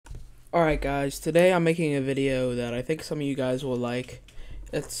Alright guys, today I'm making a video that I think some of you guys will like.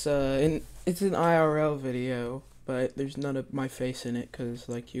 It's an IRL video, but there's none of my face in it cuz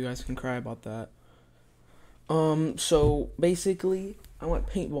like you guys can cry about that. So basically I went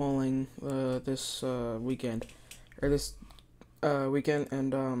paintballing this weekend and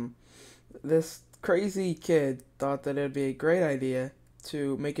this crazy kid thought that it'd be a great idea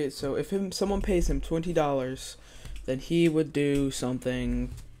to make it so if someone pays him $20, then he would do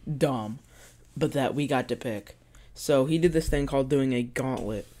something dumb, but that we got to pick. So he did this thing called doing a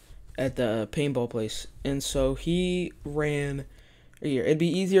gauntlet at the paintball place, and so he ran here. It'd be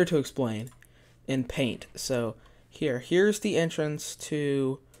easier to explain in paint. So here's the entrance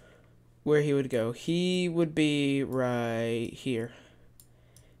to where he would go. He would be right here,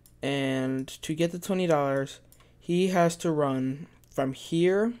 and to get the $20, he has to run from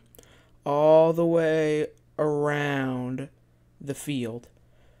here all the way around the field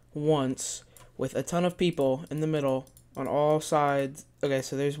once with a ton of people in the middle on all sides. Okay,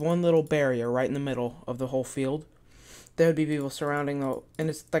 so there's one little barrier right in the middle of the whole field. There would be people surrounding and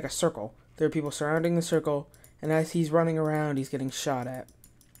it's like a circle. There are people surrounding the circle, and as he's running around, he's getting shot at.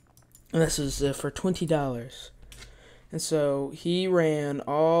 And this is for $20. And so he ran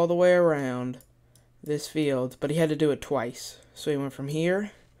all the way around this field, but he had to do it twice. So he went from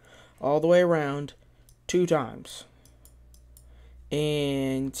here all the way around 2 times.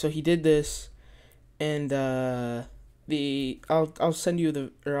 And so he did this, and I'll send you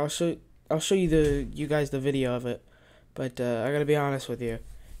the, or I'll show you guys the video of it. But I gotta be honest with you,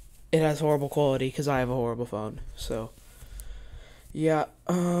 it has horrible quality because I have a horrible phone. So yeah,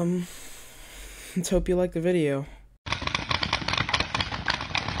 let's hope you like the video.